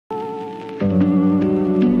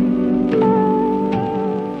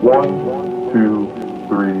1, 2,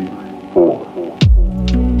 3, 4.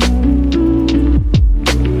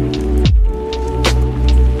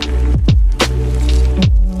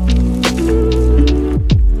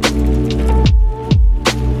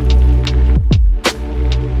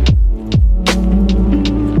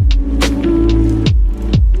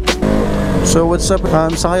 So what's up?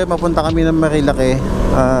 Sa ngayon mapunta kami ng Marilaque.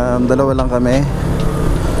 Dalawa lang kami.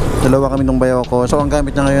 Dalawa kami nung bayaw ko. So ang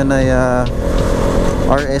gamit niya ngayon ay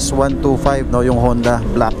RS125, no, yung Honda,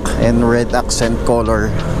 black and red accent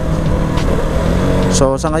color.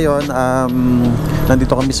 So sa ngayon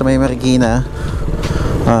nandito kami sa may Marikina.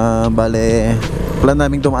 Bale plan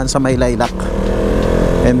namin dumaan sa may Lilac.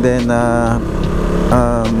 And then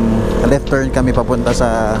left turn kami papunta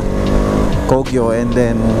sa Kogyo and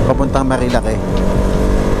then papuntang Marilaque.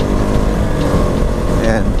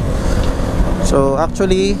 Ayan. So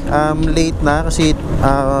actually late na kasi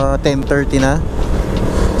 10:30 na.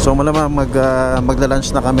 So malamang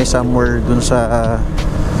magla-lunch na kami somewhere dun sa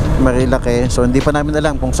Marilaque. So hindi pa namin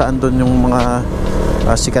alam kung saan dun yung mga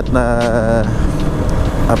sikat na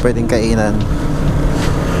pwedeng kainan.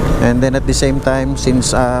 And then at the same time,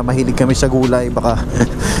 since mahilig kami sa gulay,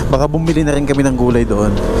 baka bumili na rin kami ng gulay doon.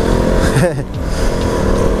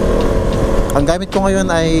 Ang gamit ko ngayon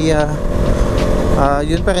ay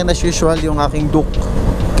yun pa rin as usual, yung aking Duke,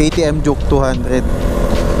 KTM Duke 200.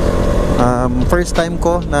 First time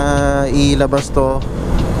ko na ilabas to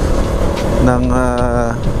ng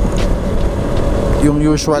yung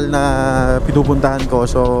usual na pinupuntahan ko.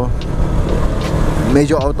 So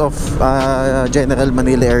medyo out of General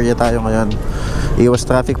Manila area tayo ngayon. Iwas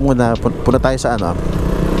traffic muna. Punta tayo sa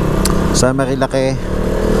sa Marilaque.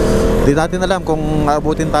 Di natin alam kung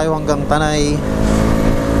aabutin tayo hanggang Tanay.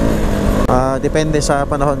 Depende sa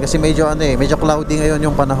panahon kasi medyo medyo cloudy ngayon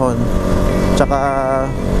yung panahon. Tsaka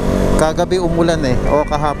kagabi umulan o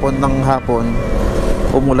kahapon ng hapon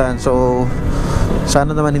umulan. So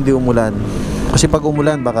sana naman hindi umulan. Kasi pag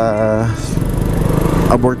umulan baka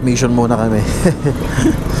abort mission muna kami.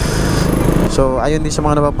 So ayun din sa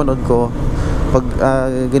mga napapanood ko, pag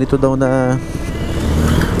ganito daw na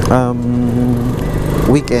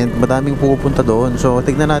weekend, madaming pupunta doon. So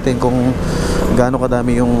tignan natin kung gaano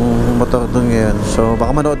kadami yung motor doon ngayon. So baka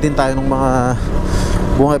manood din tayo ng mga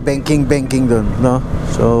banking doon, no?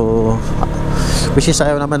 So which is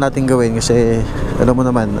ayaw naman natin gawin kasi alam mo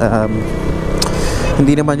naman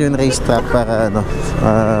hindi naman yung race track para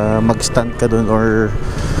mag-stunt ka doon or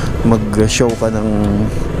mag-show ka ng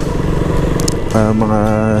mga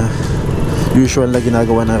usual na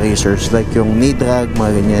ginagawa ng racers, like yung knee drag,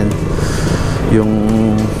 mga ganyan, yung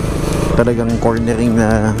talagang cornering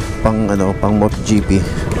na pang MotoGP.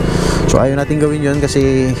 So ayaw natin gawin yun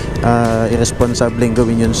kasi irresponsibleng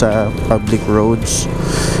gawin yun sa public roads.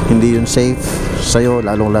 Hindi yun safe sa'yo,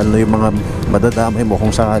 lalo yung mga madadamay mo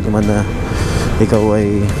kung sakali man na ikaw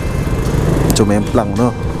ay sumemplang,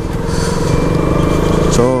 no?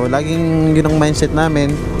 So laging yun ang mindset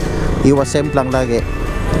namin, iwas semplang lagi,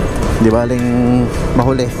 di baling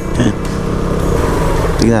mahuli.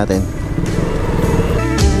 Tingnan natin.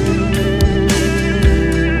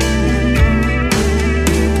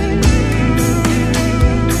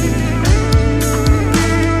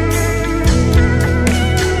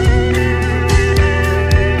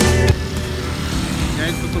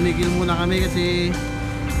 Kami kasi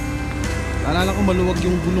alala ko maluwag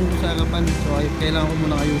yung gulong ko sa harapan, so kailangan ko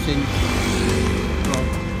muna ayusin. So,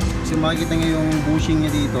 kasi makikita nyo yung bushing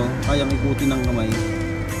niya dito, kayang ikutin ng kamay.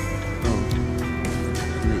 So,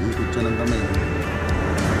 naiikot siya ng kamay.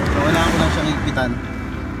 So kailangan ko lang siyang ikitan.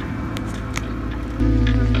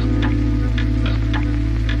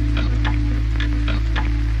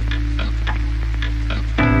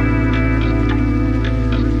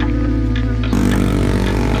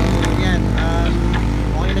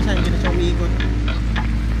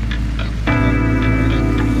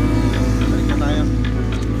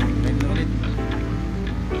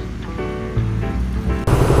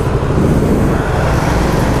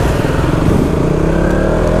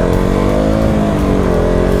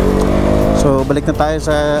 Balik na tayo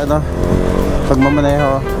sa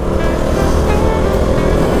pagmamaneho.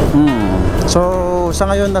 So sa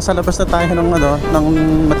ngayon nasa labas na tayo ng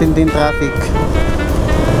matinding traffic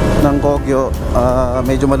ng Kogyo.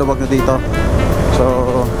 Medyo maluwag na dito.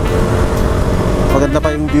 So maganda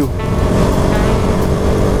pa yung view.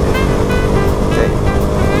 Okay.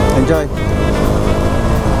 Enjoy.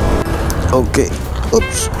 Okay.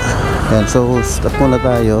 Oops. Yan, so stop muna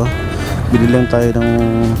tayo. Bili lang tayo ng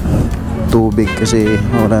tubig kasi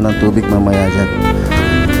wala ng tubig mamaya dyan.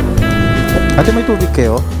 Ate, may tubig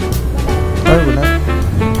kayo? Ay, wala.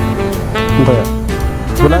 Ano kaya?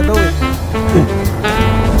 Wala daw eh.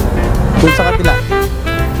 Doon sa kapila.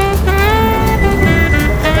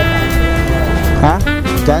 Ha?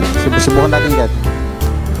 Diyan? Subukan natin dyan.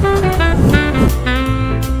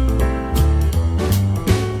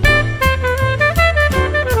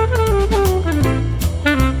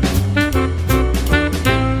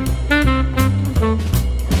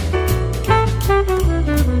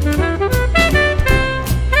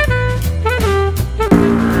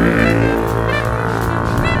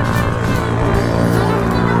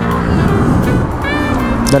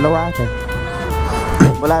 Dalawa ata.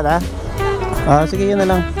 Wala na? Sige, yun na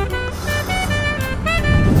lang.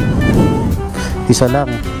 Isa lang.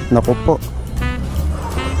 Naku po.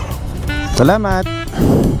 Salamat.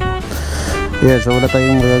 Yeah, so wala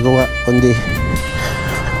tayong magagawa kundi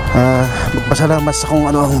magpasalamat sa kung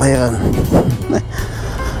ano ang bayan.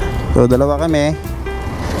 So dalawa kami.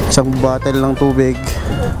 Isang bottle ng tubig.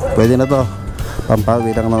 Pwede na to.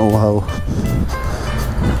 Pampawi lang ng uhaw.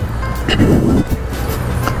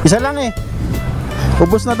 Isa lang eh.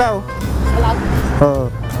 Ubus na daw. Oh.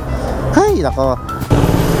 Ay, nako.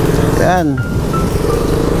 Yan.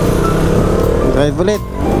 Drive ulit.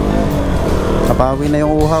 Kapawi na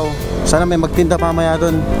yung uhaw. Sana may magtinda mamaya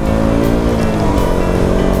dun.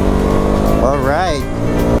 Alright.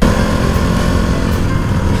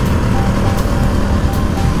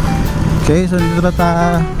 Okay, so dito na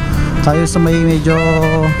tayo sa may medyo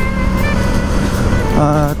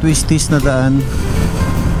twisties na daan.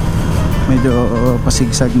 Medyo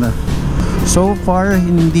pasigsag na. So far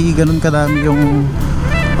hindi ganun kadami yung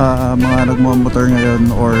mga nagmo-motor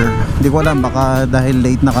ngayon, or hindi ko alam, baka dahil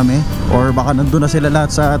late na kami or baka nandun na sila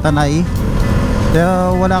lahat sa Tanay,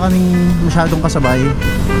 kaya wala kaming masyadong kasabay.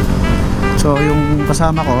 So yung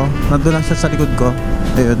kasama ko nandun lang siya sa likod ko.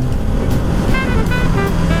 Ayun,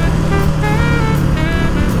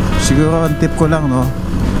 siguro ang tip ko lang, no,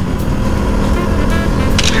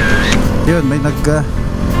 yun, may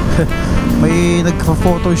may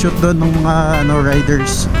nagpa-photoshoot doon ng mga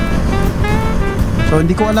riders. So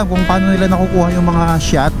hindi ko alam kung paano nila nakukuha yung mga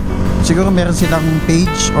shot. Siguro meron silang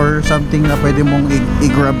page or something na pwede mong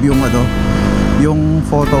i-grab yung yung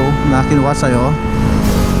photo na kinuha sa'yo.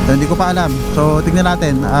 So, hindi ko pa alam. So tignan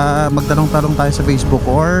natin, magtanong-tanong tayo sa Facebook,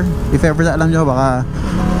 or if ever na alam nyo, baka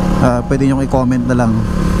pwede nyo i-comment na lang.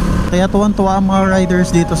 Kaya tuwan-tuwa ang mga riders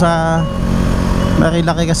dito sa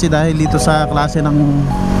Marilaque, kasi dahil dito sa klase ng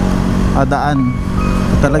daan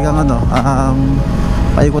talagang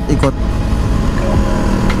paikot-ikot,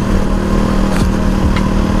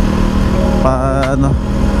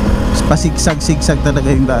 pasigsag-sigsag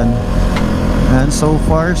talaga yung daan. And so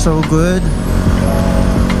far so good.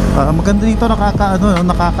 Maganda dito,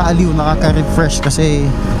 nakakaaliw, nakaka-refresh, kasi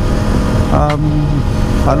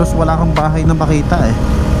halos wala kang bahay na makita eh.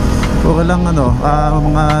 Puro lang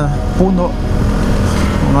mga puno,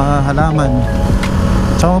 mga halaman.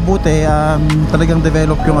 Tsaka mabuti, talagang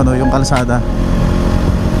develop yung kalsada.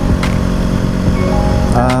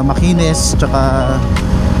 Makinis, tsaka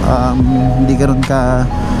hindi ganoon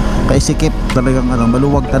kaisikip, talagang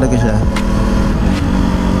maluwag talaga siya.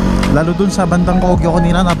 Lalo dun sa bandang Kogyo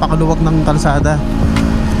kanina, napakaluwag ng kalsada.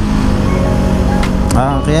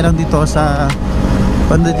 Kaya lang dito sa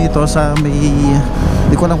banda dito sa may,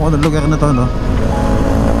 hindi ko alam kung anong lugar na to, no?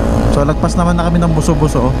 So lagpas naman na kami ng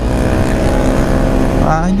buso-buso.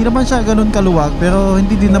 Hindi naman siya ganoon kaluwag, pero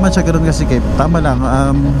hindi din naman siya ganoon kasikip. Tama lang,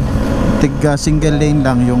 single lane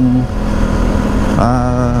lang yung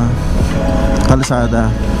kalsada.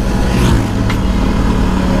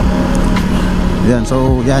 Yan,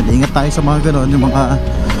 so yan, ingat tayo sa mga ganoon. Yung mga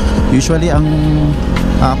usually ang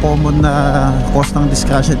common na cause ng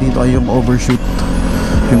disgrasya dito ay yung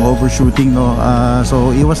overshooting, no. So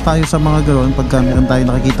iwas tayo sa mga ganoon. Pagka meron tayo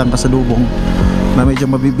nakikitang kasalubong na medyo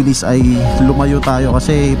mabibilis, ay lumayo tayo,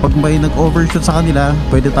 kasi pag may nag-overshoot sa kanila,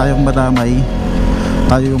 pwede tayong madamay,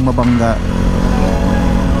 tayo yung mabangga.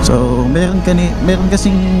 So meron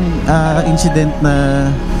kasing incident na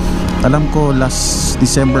alam ko last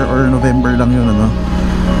December or November lang yun,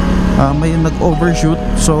 may nag-overshoot.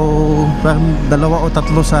 So parang 2 o 3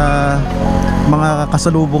 sa mga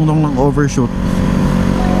kasalubong nung nag-overshoot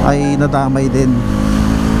ay nadamay din.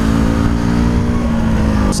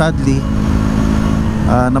 Sadly,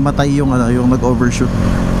 namatay yung nag-overshoot.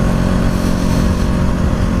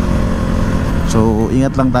 So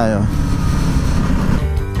ingat lang tayo.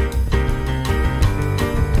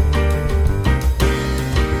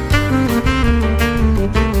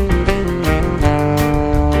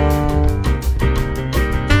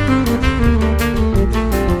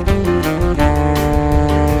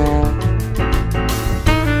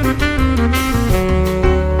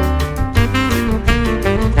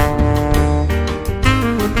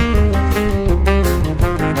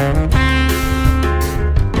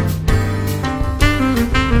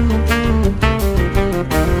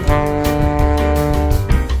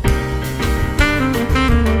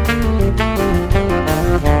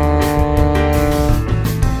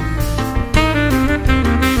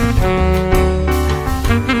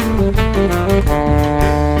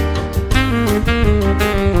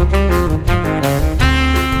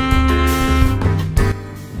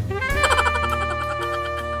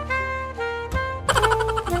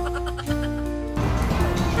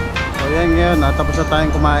 na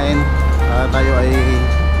tayong kumain. Tayo ay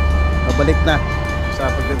babalik na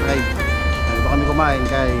sa pagdadrive. Dito kami kumain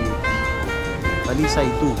kay Palisay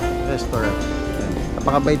 2 Restaurant.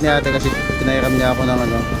 Napakabait ni ate kasi pinahiram niya ako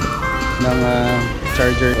ng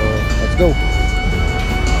charger. So, let's go.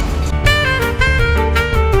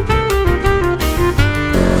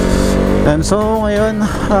 And so ngayon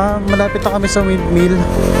malapit na kami sa windmill.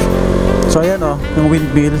 So ayan yung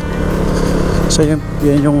windmill. So yan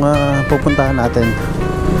yung pupuntahan natin.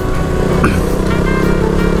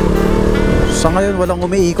 Sa ngayon walang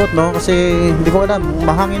umiikot kasi hindi ko alam,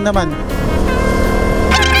 mahangin naman.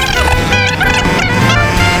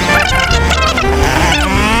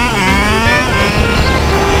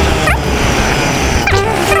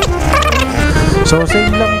 So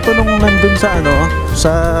same lang to nung nandun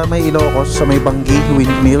sa may Ilocos, sa may Banggi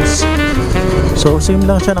Windmills. So same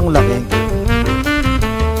lang siya ng laki.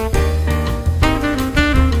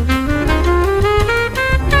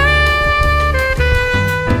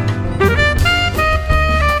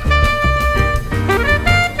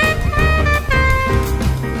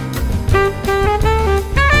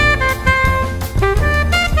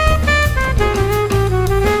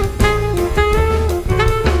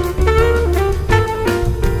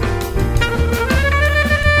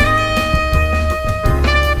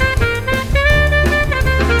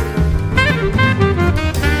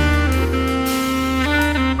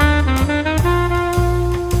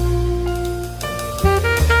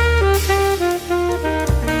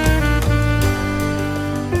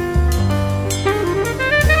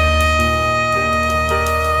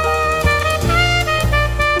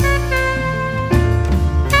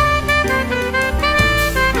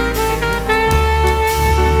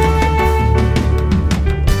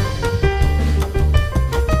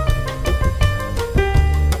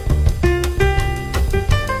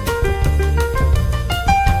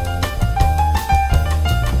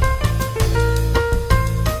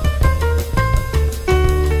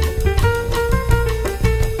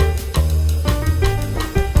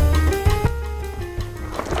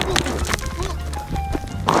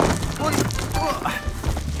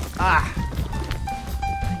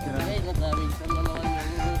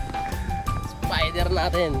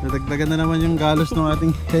 Natin. Nadagdagan na naman yung galos ng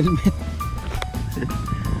ating helmet.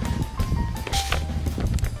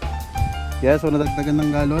 Yeah, so nadagdagan ng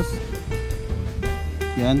galos.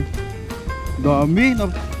 Yan. Dami.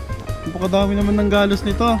 Napakadami naman ng galos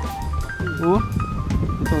nito. Oh.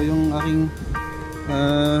 Ito yung aking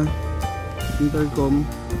intercom.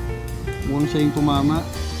 Mukhang siya yung tumama.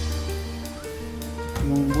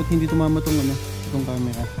 Yung buti hindi tumama itong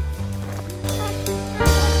camera.